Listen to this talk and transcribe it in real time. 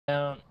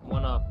Down,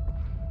 one up.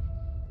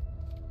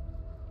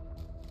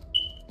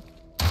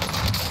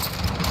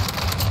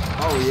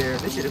 Oh yeah,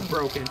 this shit is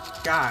broken.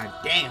 God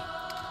damn.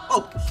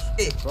 Oh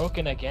shit.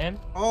 Broken again?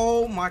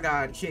 Oh my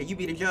god. Shit, you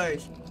be the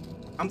judge.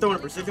 I'm throwing a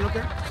precision up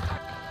there.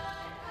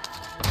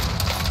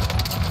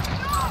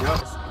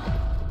 Yup.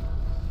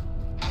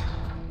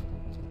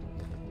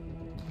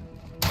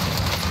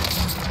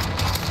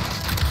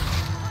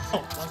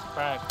 Oh, one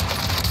crack.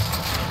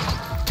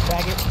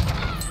 Bag it.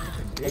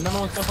 Hey, no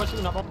one's gonna push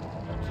you, no one.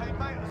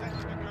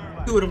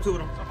 Two of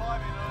them.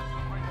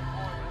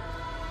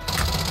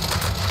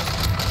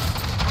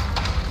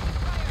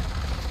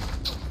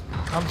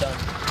 I'm done.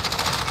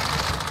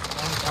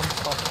 I'm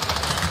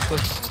fucking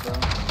pushing, bro.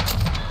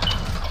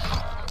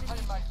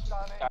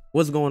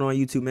 What's going on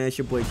YouTube, man? It's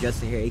your boy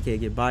Justin here, aka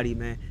Get Body,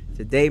 man.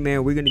 Today,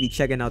 man, we're gonna be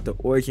checking out the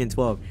Origin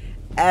 12.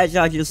 As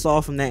y'all just saw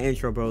from that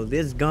intro, bro,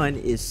 this gun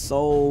is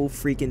so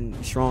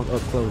freaking strong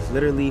up close.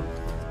 Literally,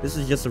 this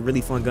is just a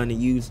really fun gun to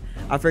use.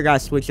 I figured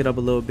I'd switch it up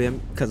a little bit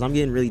because I'm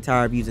getting really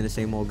tired of using the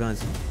same old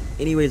guns.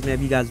 Anyways, man,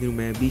 if you guys new,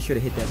 man, be sure to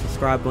hit that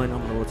subscribe button.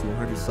 I'm gonna roll to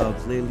 100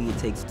 subs. Literally, it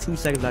takes 2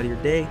 seconds out of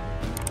your day.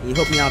 And you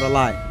help me out a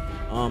lot.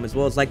 As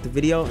well as like the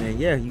video. And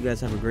yeah, you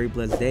guys have a very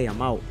blessed day.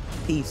 I'm out.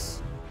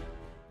 Peace.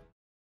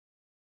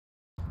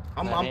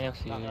 I'm going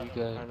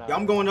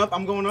up. I'm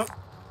I'm going up.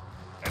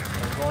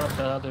 going up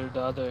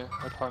the other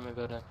apartment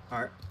building.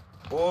 Alright.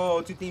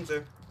 Oh, two teams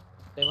there.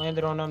 They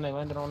landed on them.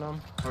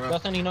 Okay.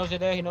 Justin, he knows you're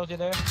there.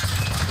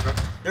 Okay.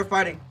 They're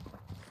fighting.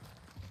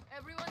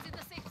 Everyone's in the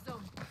safe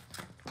zone.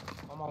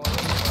 On my way.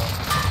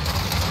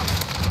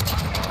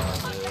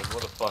 Dude,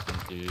 what a fucking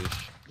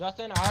douche.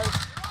 Justin, I heard.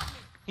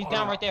 He's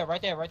down right there.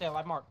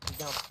 Live mark. He's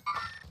down.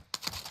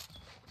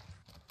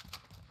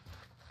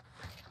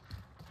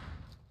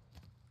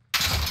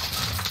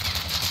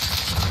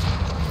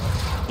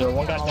 Yo,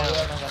 one got down.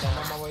 I'm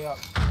on my way up.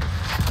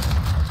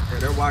 Yeah,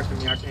 they're watching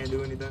me. I can't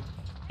do anything.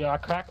 Yo, I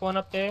cracked one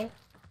up there.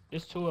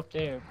 There's two up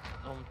there.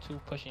 Two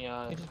pushing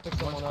y'all. He just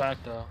picked One's someone up.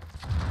 cracked though.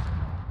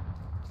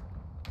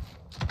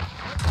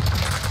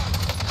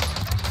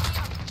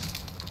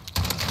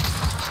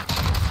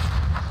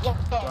 Yo,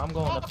 I'm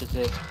going up the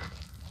zip.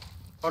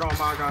 Hold on,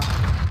 my guy.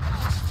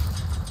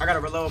 I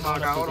gotta reload, my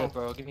Going guy. up the Hold on. zip,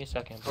 bro. Give me a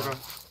second. Bro. Okay.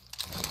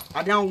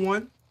 I down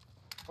one.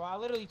 Bro, I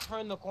literally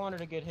turned the corner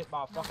to get hit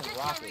by a fucking Get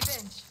your rocket.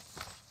 revenge.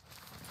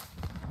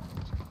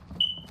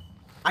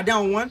 I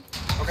down one.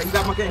 Okay, he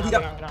got my kid. He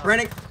got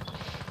Brandon.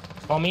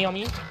 On me. Bro.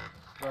 No,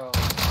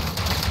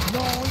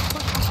 he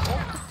pushed me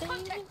off the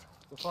thing.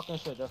 The fucking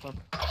shit, Justin.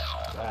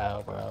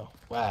 Wow, bro.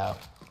 Wow.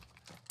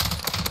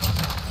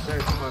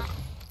 There's too much.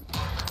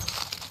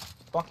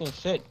 Fucking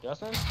shit,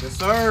 Justin. Yes,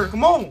 sir.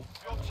 Come on.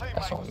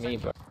 That's on me,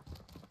 bro.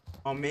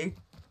 On me.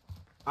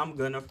 I'm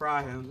gonna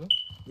fry him.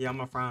 Yeah, I'm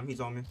gonna fry him. He's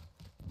on me.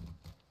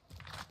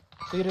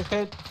 See this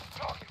kid?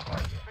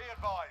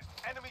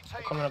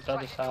 Coming up the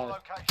other side.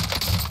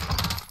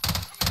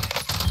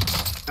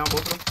 Down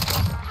both of them.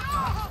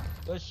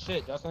 Good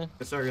shit, Justin.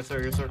 Yes, sir.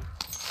 That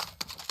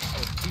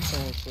was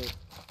decent shit.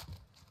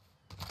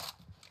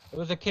 There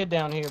was a kid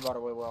down here, by the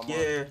way, where I'm at.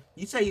 Yeah.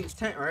 You say he was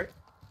 10, right?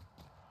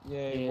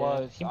 Yeah, he Yeah,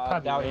 was. he I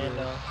probably doubt ran, it.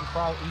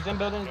 though. He's in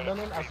building.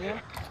 I see him.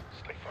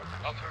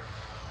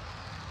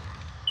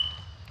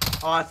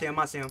 Oh, I see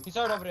him. He's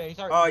hurt over there. He's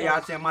hurt. Oh, He's yeah, I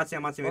hurt. see him. If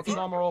Broke he, his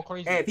armor all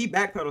crazy. hey, if he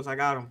backpedals, I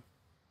got him.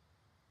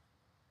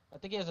 I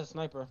think he has a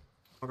sniper.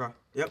 Okay.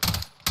 Yep.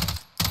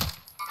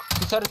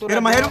 He's headed through Hit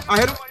him. that I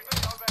hit him. door.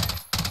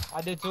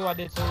 I did too.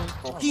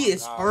 Oh, he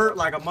is God, hurt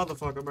bro. like a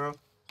motherfucker, bro.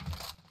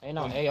 Ain't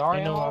no AR They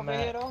know ammo I'm over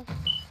at. here though.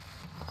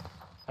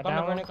 I Coming,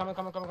 down Brandon. one.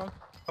 Coming.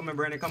 Coming,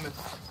 Brandon. Coming.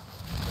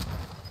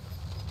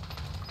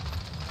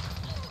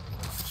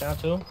 Down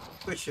two.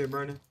 Good shit,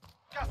 Brandon.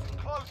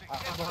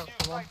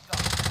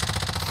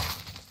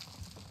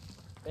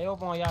 They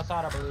over on y'all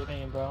side, I believe.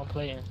 I'm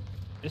playing.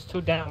 There's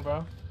two down,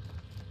 bro.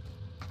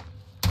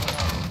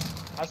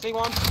 I see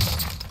one.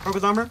 Broke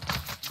his armor.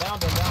 Down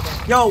there.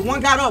 Yo, one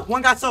got up.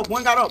 One got up,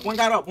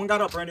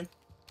 Brandon.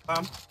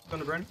 Going to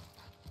Brandon.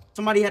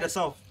 Somebody had a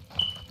self.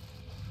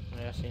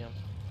 Yeah, I see him.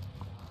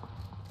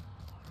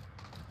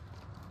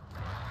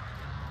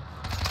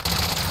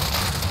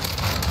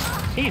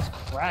 He's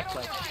cracked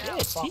like shit.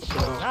 He should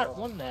have not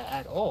won that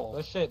at all.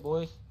 Good shit,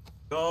 boys.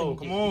 Go,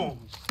 come on.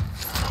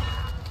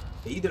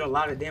 Yeah, you did a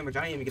lot of damage.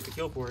 I didn't even get the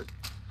kill for it.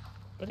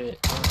 Look at it.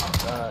 Oh my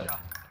god. Now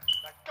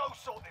go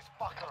sort this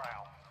fucker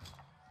out.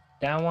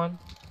 Down one.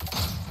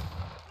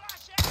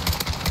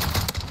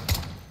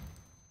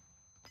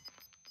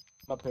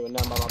 I'm up here with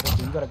my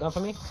pistol. You got a gun for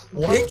me?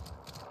 What?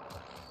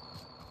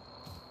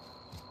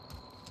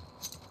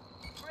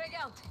 Frag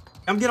out.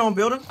 I'm getting on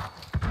building.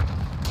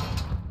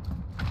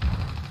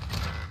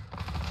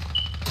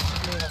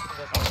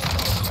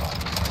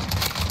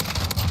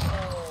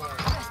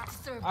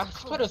 Best served. I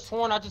could have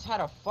sworn I just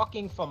had a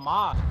fucking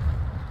FAMAS.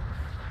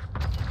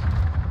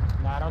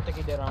 Nah, I don't think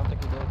he did.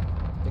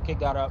 The kid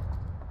got up.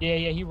 Yeah,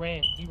 he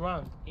ran. He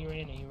running.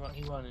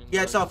 He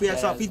had self.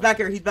 He's back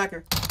here. Yeah.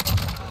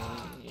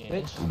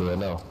 Bitch. Do I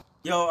know?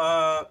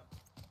 Yo,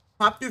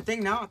 pop your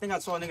thing now. I think I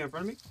saw a nigga in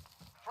front of me.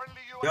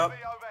 Friendly UAV Yep.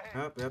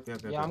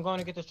 overhead. Yeah, I'm going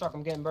to get this truck.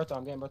 I'm getting Bertha.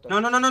 I'm getting Bertha. No.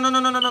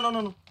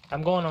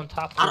 I'm going on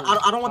top pool.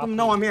 I don't want them to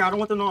know I'm here. I don't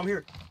want them to know I'm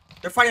here.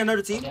 They're fighting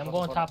another team. Okay, I'm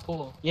going top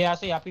pool. Yeah, I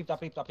see. I peeped.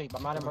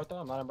 I'm not in Bertha.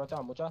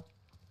 I'm with y'all.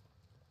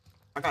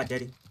 I got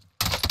Daddy.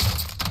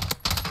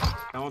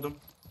 Down with them.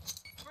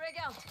 Frag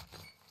out.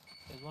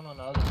 There's one on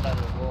the other side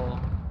of the wall.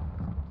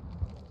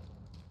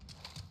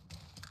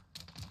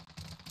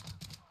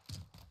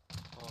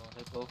 Oh,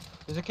 they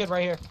both. There's a kid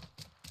right here.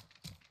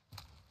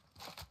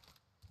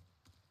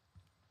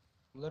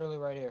 Literally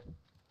right here.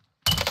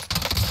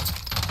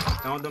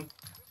 Down with them.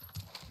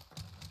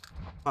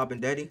 Popping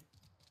Daddy.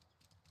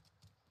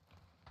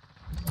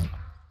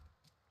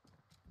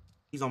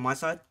 He's on my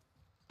side.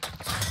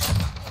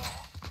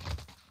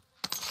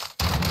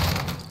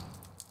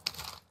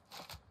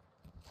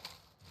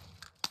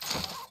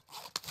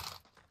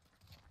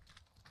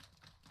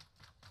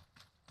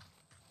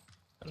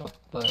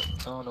 But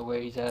I don't know where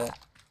he's at.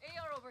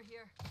 AR over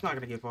here. He's not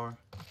gonna get far.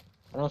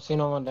 I don't see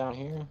no one down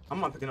here. I'm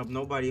not picking up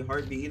nobody.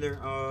 Heartbeat either.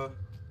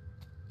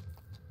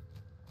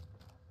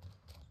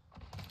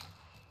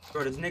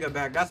 Bro, this nigga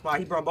back. That's why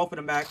he brought both of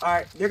them back. All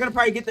right, they're gonna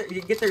probably get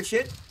their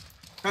shit.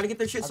 Try to get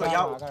their shit. So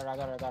y'all. I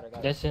got it.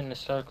 That's in the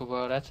circle,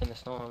 bro. That's in the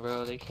storm,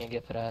 bro. They can't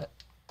get to that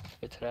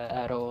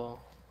at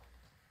all.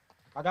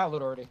 I got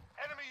loot already.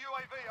 Enemy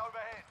UAV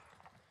overhead.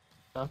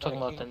 I'm talking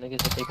about the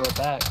niggas that they brought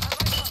back.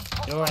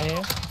 You're right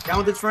here. Down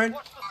with his friend.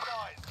 Watch the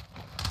skies.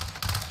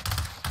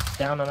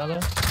 Down another.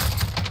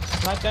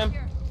 Snipe them.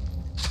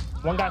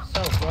 One got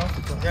soaked, bro.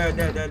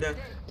 Dead.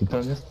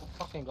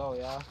 Fucking go,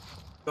 yeah.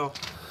 Go.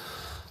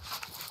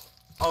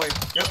 Oh wait.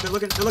 Yep, they're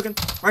looking.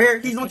 Right here.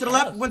 He's went to the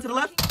left. Went to the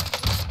left.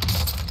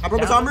 I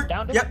broke his Down him, armor.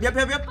 downed him. Yep.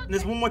 And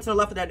there's one more to the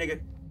left of that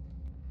nigga.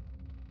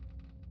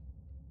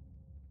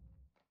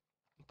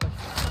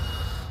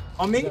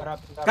 On me.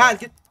 Guys,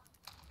 get.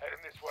 Heading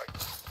this way.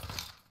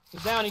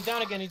 He's down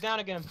again.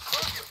 Time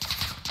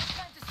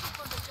to sleep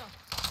on the jump.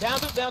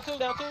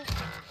 Down two.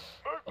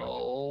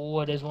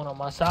 Oh, there's one on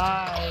my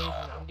side.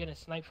 I'm getting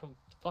sniped from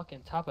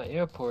fucking top of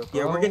airport, bro.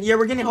 Yeah,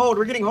 we're getting hold.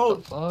 What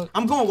the fuck?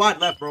 I'm going wide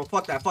left, bro.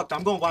 Fuck that.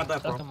 I'm going wide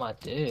left, bro. Stuck in my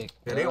dick.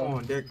 Yeah, they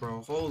on dick,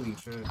 bro. Holy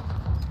shit.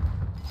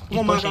 He's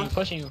Come on, pushing Micah. you,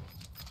 pushing you.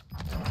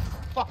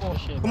 Fuck Oh,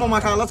 shit, Come on,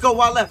 Micah. Let's go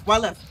wide left.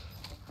 Gas is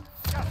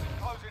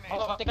closing in.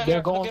 Oh, I think I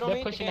They're got- going. get on They're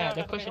me, pushing get that. on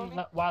They're me, pushing get on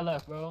me. wide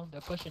left, bro.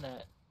 They're pushing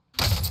that.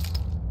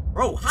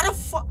 Bro, how the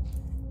fuck?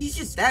 He's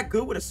just that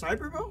good with a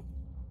sniper, bro?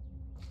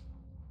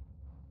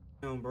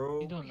 Damn, bro.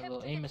 He's doing We a have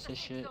little to get aim to assist the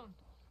shit. zone.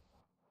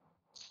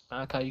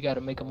 Okay, you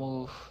gotta make a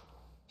move.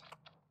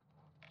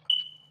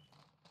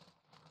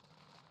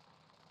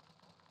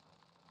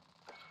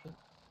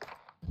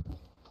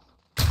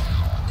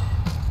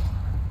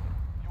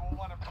 You are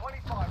one of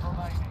 25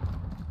 remaining.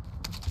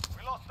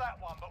 We lost that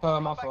one, but Oh,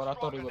 we'll my come fault. I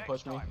back thought he stronger would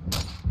push me.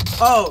 next time.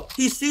 Oh,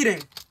 he's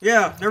cheating.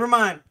 Yeah, never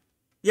mind.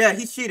 Yeah,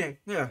 he's cheating.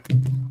 Yeah.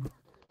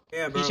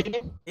 Yeah, bro. He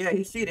cheated? Yeah,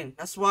 he's cheating.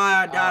 That's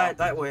why I died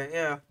that way.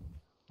 Yeah.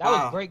 That was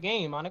Wow. a great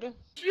game, my nigga.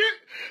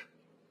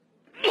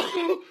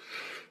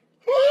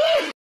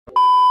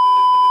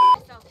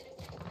 South.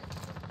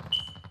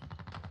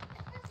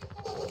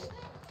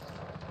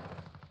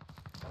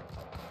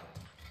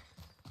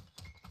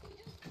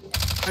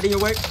 Heading your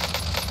way.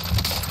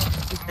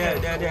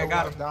 Yeah,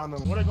 got him. Down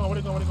them. Where they going?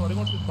 They going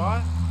to this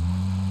buy?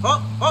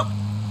 Oh!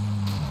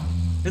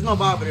 There's no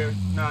Bob there.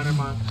 Nah, never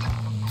mind.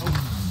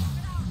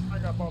 I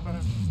got ball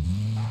back.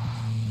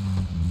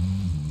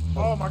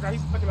 Oh my god,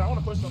 he's looking at. I want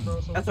to push him, bro.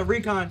 So That's a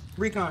recon.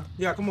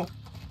 Yeah, come on.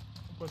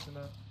 I'm pushing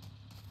that.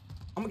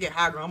 I'm gonna get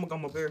high ground. I'm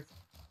gonna come up here.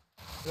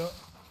 Yep.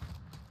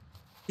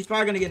 He's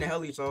probably gonna get in the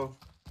heli, so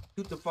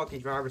shoot the fucking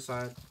driver's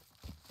side.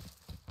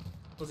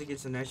 Once he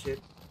gets in that shit.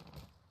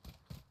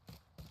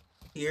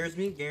 He hears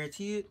me,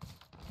 guarantee it.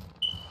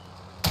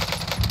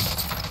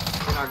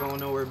 You're not going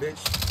nowhere, bitch.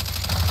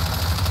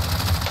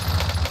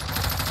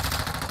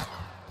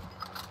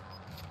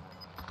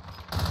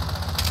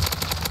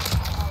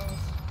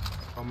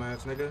 Bum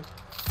ass nigga.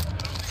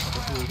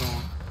 Let's move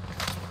on.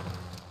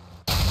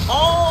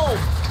 Oh!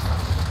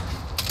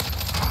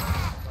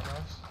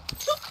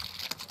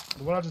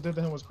 What I just did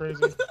to him was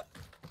crazy.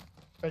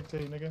 Fake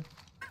tape, nigga.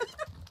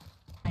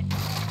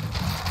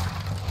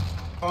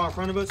 Car in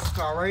front of us,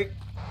 car right.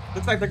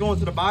 Looks like they're going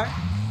to the buy.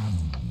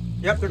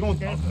 Yep, they're going.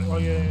 Oh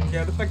yeah.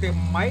 Yeah, looks like they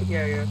might.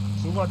 Yeah.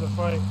 So we about to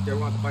fight. Yeah, we're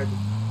going to fight them.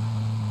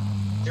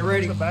 Get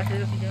ready. To the back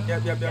here if you can.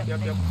 Yep.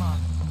 Destination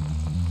marked.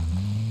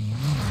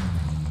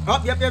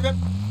 Oh, yep. Get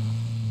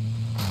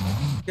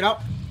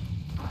out.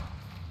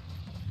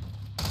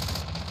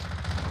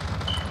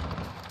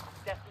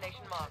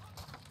 Destination marked.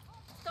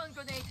 Stun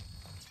grenade.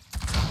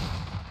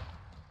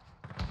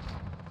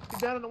 Get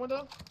down in the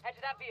window. Head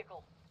to that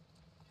vehicle.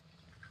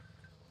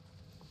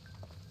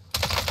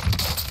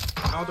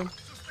 Found him.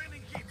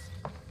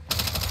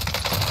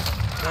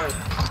 Nice.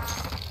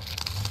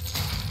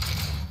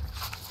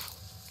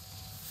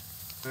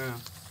 Yeah.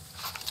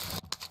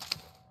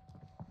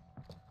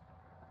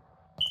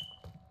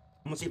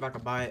 I'm gonna see if I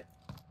can buy it.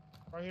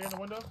 Right here in the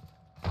window.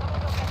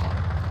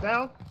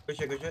 Down. Good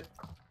shit.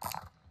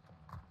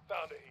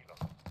 Found a healer.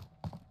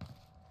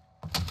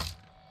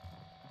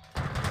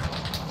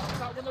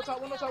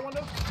 top window.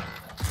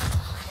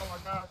 Oh my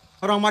god.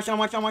 Hold on, I'm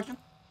watching.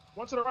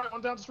 One to the right,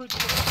 one down the street.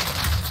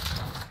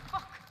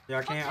 Yeah,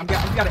 I can't.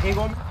 You got an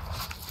angle on me.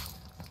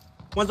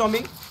 One's on me.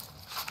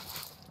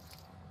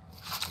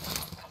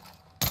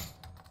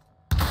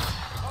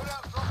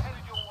 Loadout drop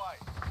headed your way.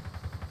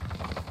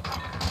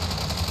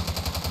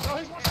 No,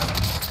 he's one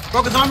shot.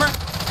 Broke his armor.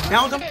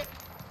 Downed him.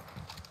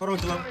 Hold on,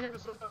 He's Jalil. right here,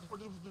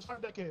 just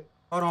find that kid.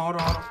 Hold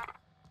on.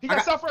 He I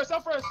got got-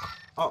 self first.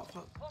 Oh.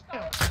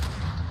 Damn.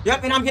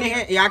 Yep, and I'm getting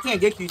hit. Yeah, I can't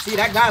get you. See,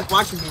 that guy's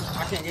watching me.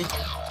 I can't get you.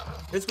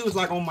 This dude's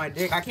like on my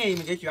dick. I can't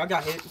even get you. I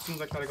got hit as soon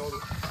as I try to go.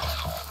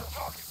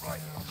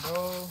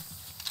 Bro.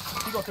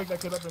 He gonna pick that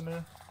kid up in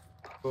there.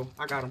 Cool,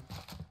 I got him.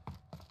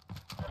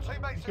 Your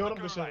teammates You killed in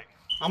him, the good shit. gulag.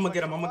 I'm gonna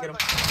get him.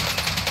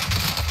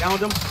 Downed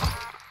him.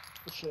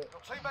 Good shit.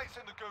 Your teammates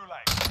in the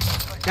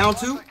gulag. They Down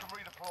can two. they can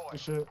redeploy. Good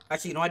shit.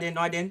 Actually, no, I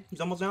didn't.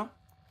 He's almost down.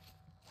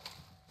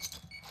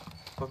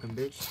 Fucking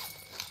bitch.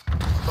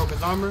 Broke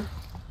his armor.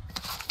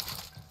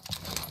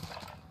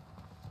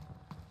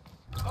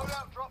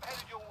 Loadout drop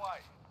headed your way.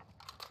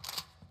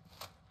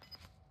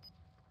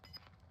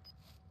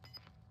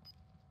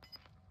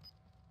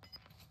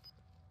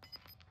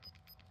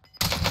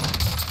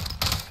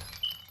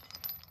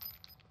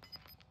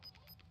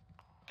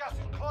 Gas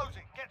is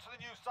closing. Get to the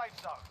new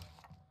safe zone.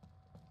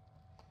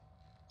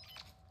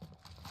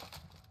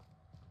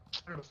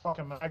 Look at the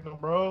fucking Magnum,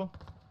 bro.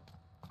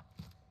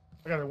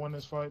 I gotta win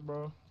this fight,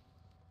 bro.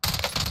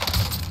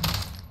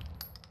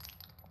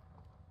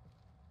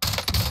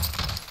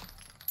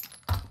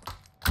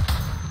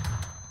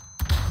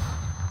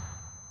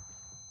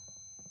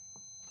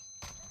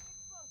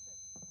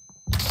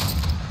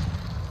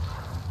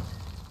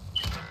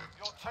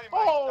 Your teammates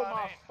Oh done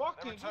my in.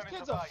 fucking! They're These returning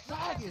kids to are base.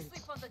 Time to faggots.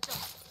 sleep on the job.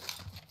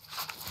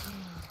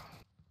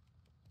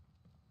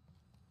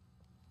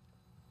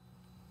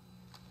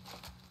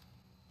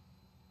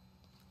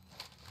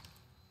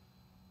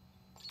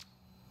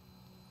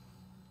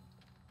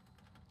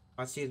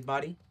 I see his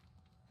body.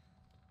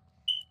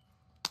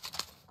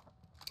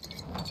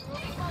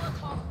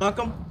 Fuck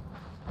him.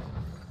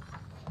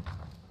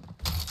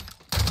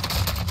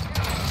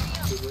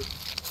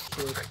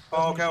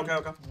 Oh, okay.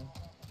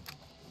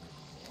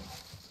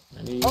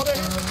 Oh, there.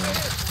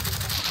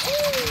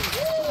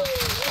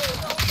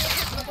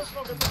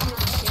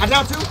 I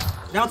down two.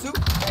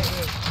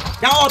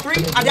 Down all three.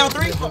 I down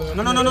three. Oh,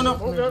 no.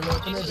 Oh, there.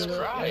 Jesus He Christ.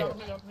 got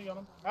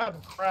him. I have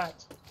him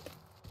cracked.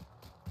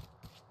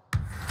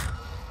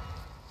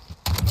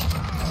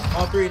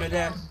 All three of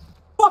them.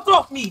 Fuck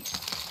off me.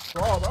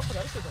 Bro, I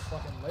forgot this is a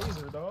fucking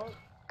laser, dog.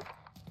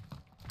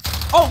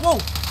 Oh, whoa.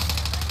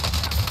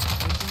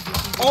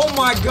 Oh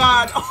my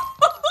god.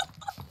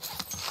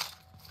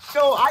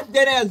 Yo, I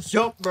dead ass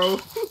jump, bro.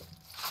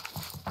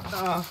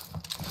 Nah.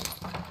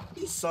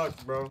 He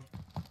sucked, bro.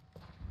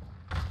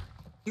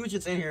 He was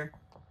just in here.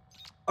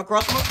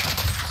 Across from us?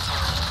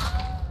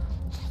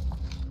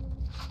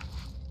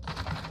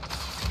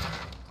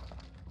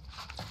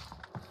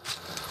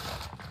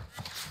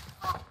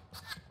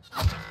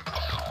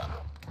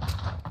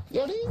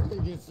 Yo, these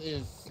niggas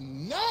is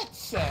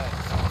nuts.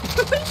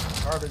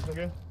 Garbage,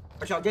 nigga.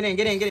 Watch out, get in.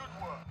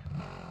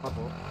 My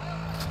fault.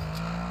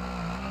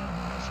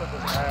 Shut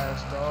his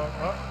ass,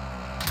 dog.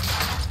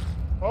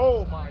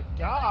 Oh my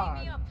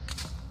god.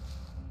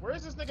 Where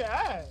is this nigga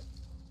at?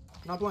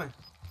 Not playing.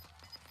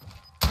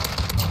 You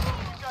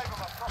gave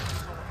them a proper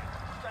story.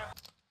 Stand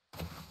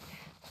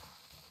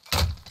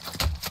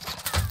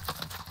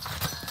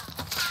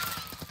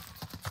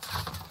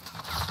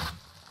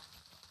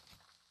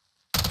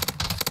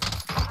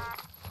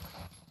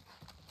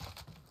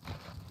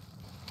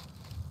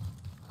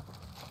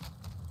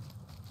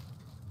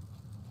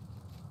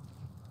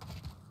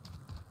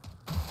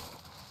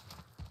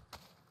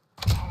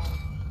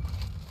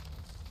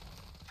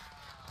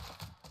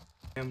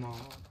Ammo.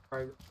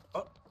 Private.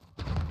 Oh.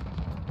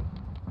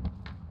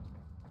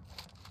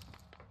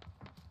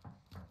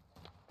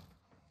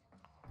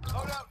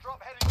 Loadout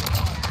drop heading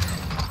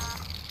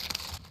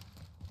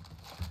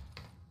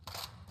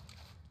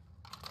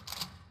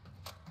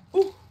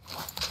your way. Ooh.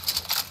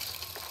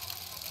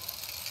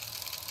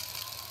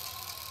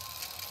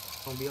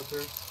 Gonna be up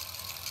there.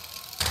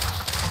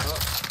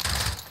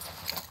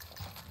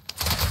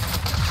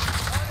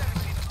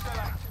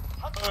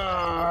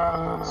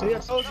 See, I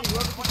told you,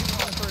 whoever put you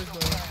on first,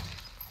 bro.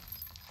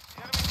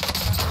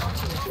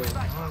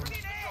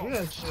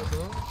 Yeah, shit,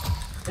 bro.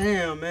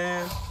 Damn,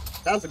 man.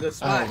 That was a good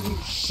spot.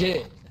 Oh,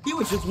 shit. He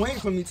was just waiting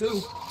for me,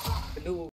 too. I knew